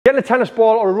Getting a tennis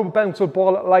ball or a rubber bouncer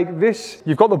ball like this,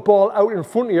 you've got the ball out in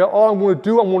front of you. All I'm going to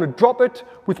do, I'm going to drop it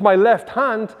with my left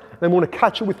hand, and I'm going to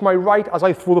catch it with my right as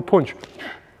I throw the punch.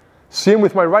 Same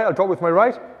with my right, I'll drop with my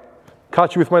right,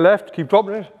 catch it with my left, keep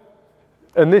dropping it.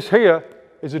 And this here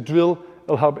is a drill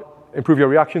that'll help improve your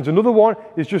reactions. Another one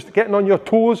is just getting on your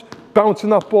toes,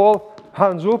 bouncing that ball,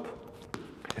 hands up.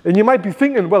 And you might be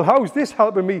thinking, well, how is this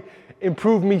helping me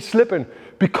improve me slipping?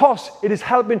 Because it is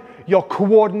helping your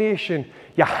coordination,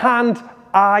 your hand,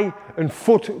 eye and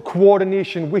foot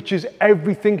coordination, which is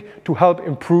everything to help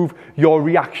improve your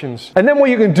reactions. And then what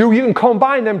you can do, you can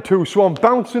combine them two. So I'm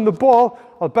bouncing the ball,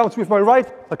 I'll bounce with my right,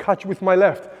 I'll catch it with my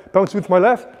left. Bounce with my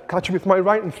left, catch it with my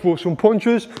right and throw some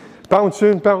punches.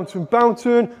 Bouncing, bouncing,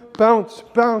 bouncing, bounce,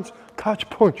 bounce, catch,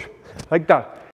 punch. Like that.